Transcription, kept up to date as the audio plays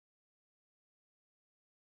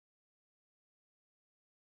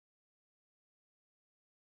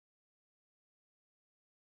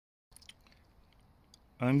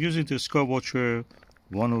I'm using the Skywatcher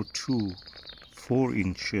 102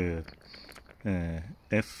 4-inch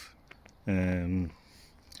f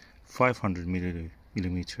 500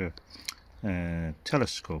 millimeter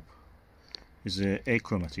telescope. It's an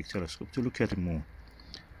achromatic telescope to look at the moon.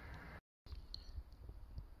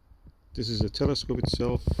 This is the telescope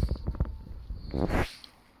itself,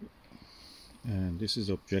 and this is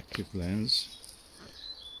the objective lens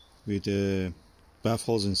with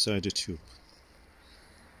baffles inside the tube.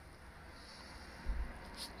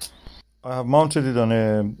 I have mounted it on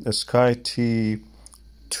a SkyTee-2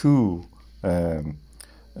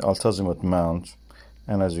 Alt Azimuth mount,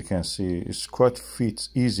 and as you can see, it's quite fits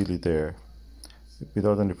easily there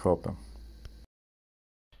without any problem.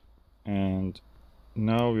 And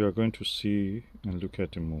now we are going to see and look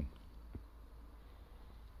at the moon.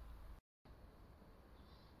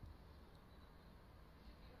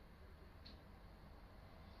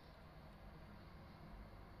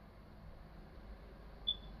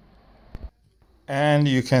 And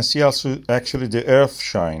you can see also actually the earth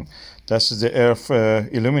shine. That's the earth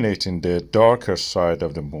illuminating the darker side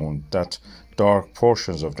of the moon, that dark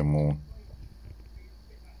portions of the moon.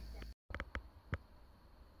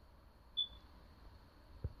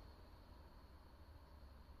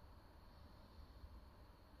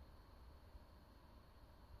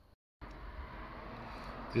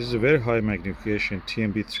 This is a very high magnification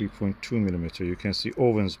TMB 3.2mm. You can see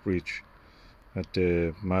Owen's Bridge at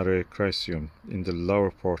the Mare Crisium in the lower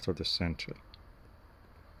part of the center.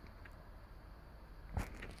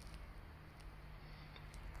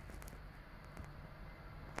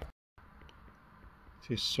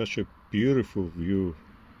 It is such a beautiful view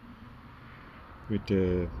with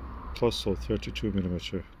the Plössl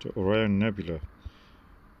 32mm, the Orion Nebula.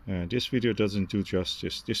 This video doesn't do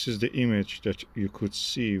justice. This is the image that you could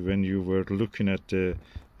see when you were looking at the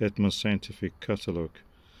Edmund Scientific catalog,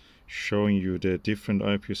 showing you the different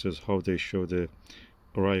eyepieces, how they show the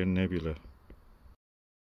Orion Nebula.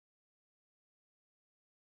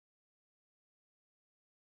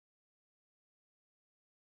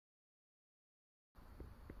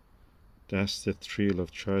 That's the thrill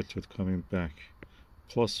of childhood coming back.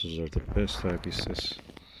 Plössls are the best eyepieces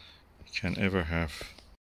you can ever have.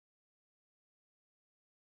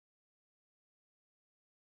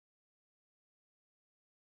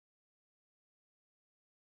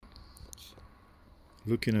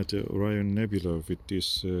 Looking at the Orion Nebula with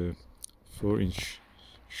this 4-inch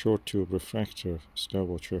short tube refractor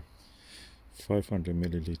Skywatcher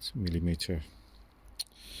 500mm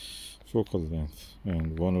focal length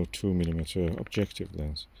and 102mm objective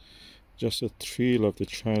lens. Just a thrill of the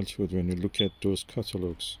childhood when you look at those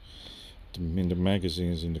catalogs in the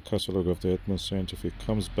magazines, in the catalog of the Edmund Scientific,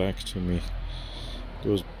 comes back to me.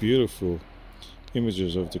 Those beautiful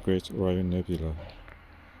images of the great Orion Nebula.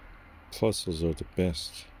 Plössls are the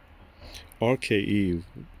best. RKE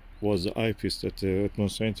was the eyepiece that the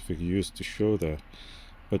Edmund Scientific used to show that,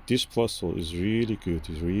 but this Plössl is really good.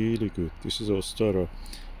 It's really good. This is Ostara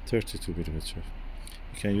 32mm. You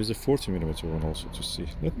can use the 40mm one also to see.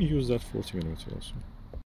 Let me use that 40mm also.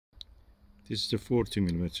 This is the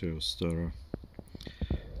 40mm Ostara.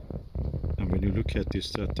 And when you look at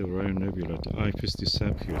this, at the Orion Nebula, the eyepiece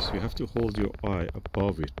disappears. You have to hold your eye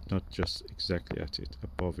above it, not just exactly at it,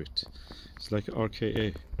 above it. It's like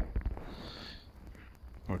RKE,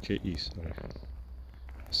 sorry.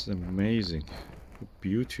 It's amazing, the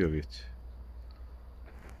beauty of it.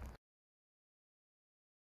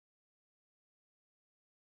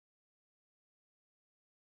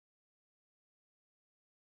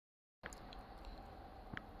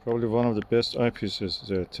 Probably one of the best eyepieces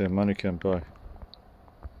that money can buy.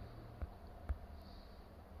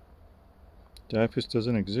 The eyepiece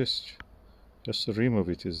doesn't exist, just the rim of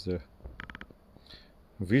it is there.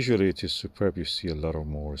 Visually it is superb. You see a lot of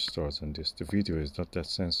more stars than this. The video is not that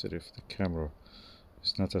sensitive. The camera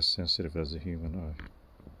is not as sensitive as the human eye.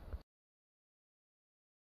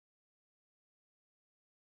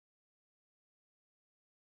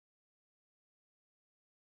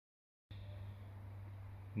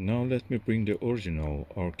 Now let me bring the original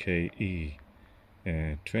RKE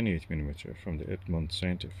 28mm from the Edmund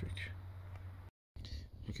Scientific.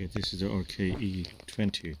 Okay, this is the RKE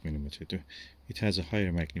 28mm. It has a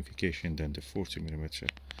higher magnification than the 40mm,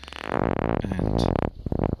 and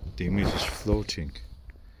the image is floating.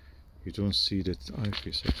 You don't see that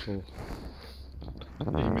eyepiece at all.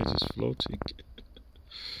 The image is floating.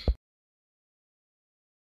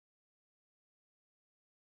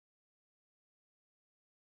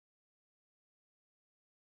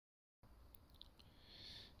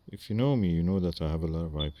 If you know me, you know that I have a lot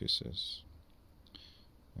of eyepieces.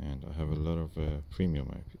 and I have a lot of premium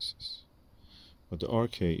eyepieces. But the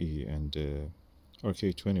RKE and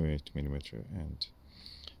RKE 28mm and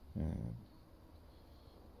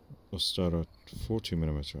Ostara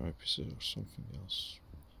 40mm eyepieces or something else.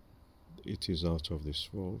 It is out of this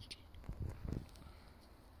world.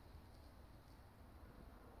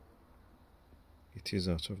 It is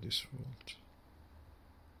out of this world.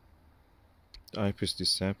 The eyepiece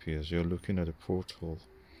disappears. You're looking at a portal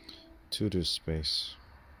to the space.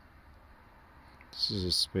 This is a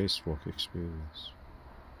spacewalk experience.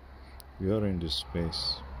 We are in this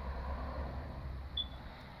space.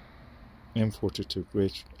 M42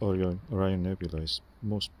 Great Orion Nebula is the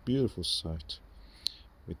most beautiful sight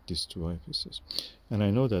with these two eyepieces. And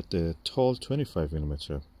I know that the tall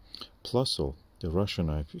 25mm Plössl, the Russian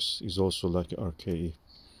eyepiece, is also like an RKE.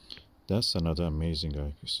 That's another amazing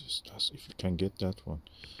eyepiece. If you can get that one.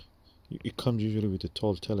 It comes usually with the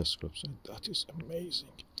tall telescopes, and that is amazing.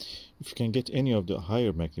 If you can get any of the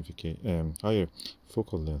higher magnification, higher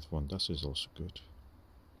focal length one, that is also good.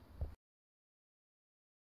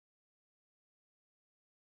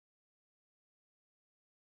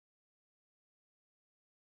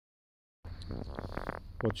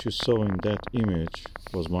 What you saw in that image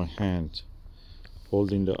was my hand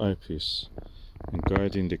holding the eyepiece and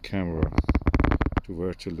guiding the camera to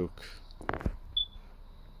where to look.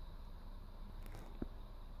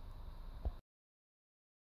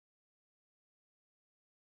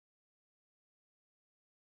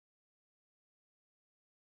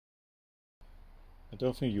 I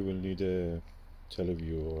don't think you will need a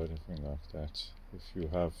teleview or anything like that. If you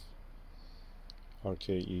have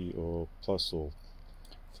RKE or Plössl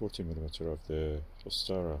 40mm of the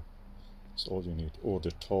Ostara, that's all you need, or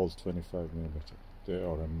the tall 25mm. They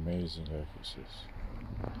are amazing eyepieces.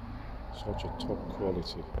 Such a top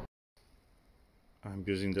quality. I'm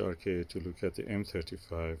using the RKE to look at the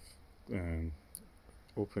M35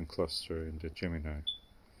 open cluster in the Gemini.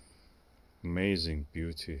 Amazing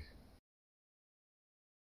beauty.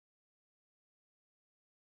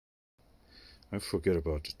 I forget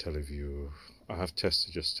about the teleview. I have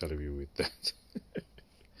tested just teleview with that.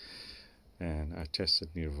 And I tested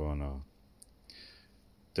Nirvana.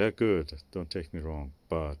 They're good, don't take me wrong,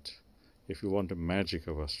 but if you want the magic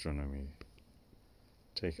of astronomy,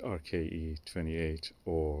 take RKE 28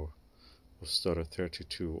 or Ostara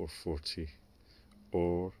 32 or 40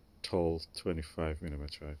 or tall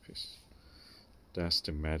 25mm eyepiece. That's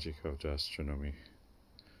the magic of the astronomy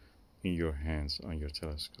in your hands on your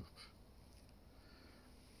telescope.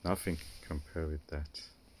 Nothing can compare with that.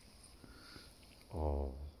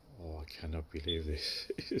 Oh, I cannot believe this.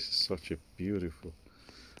 It is such a beautiful.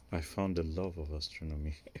 I found the love of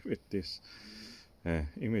astronomy with these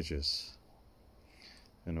images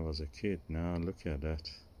when I was a kid. Now look at that.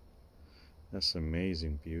 That's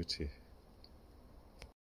amazing beauty.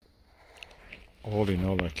 All in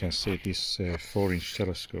all, I can say this 4-inch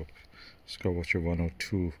telescope, Skywatcher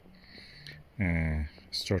 102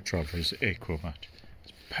 Startravel, is Achromatic.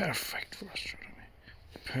 It's perfect for astronomy.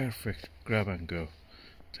 Perfect grab and go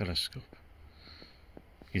telescope.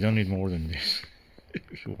 You don't need more than this.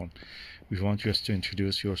 If you want just to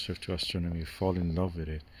introduce yourself to astronomy, fall in love with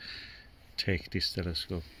it, take this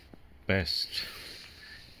telescope. Best.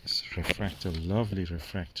 It's a refractor, lovely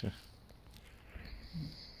refractor.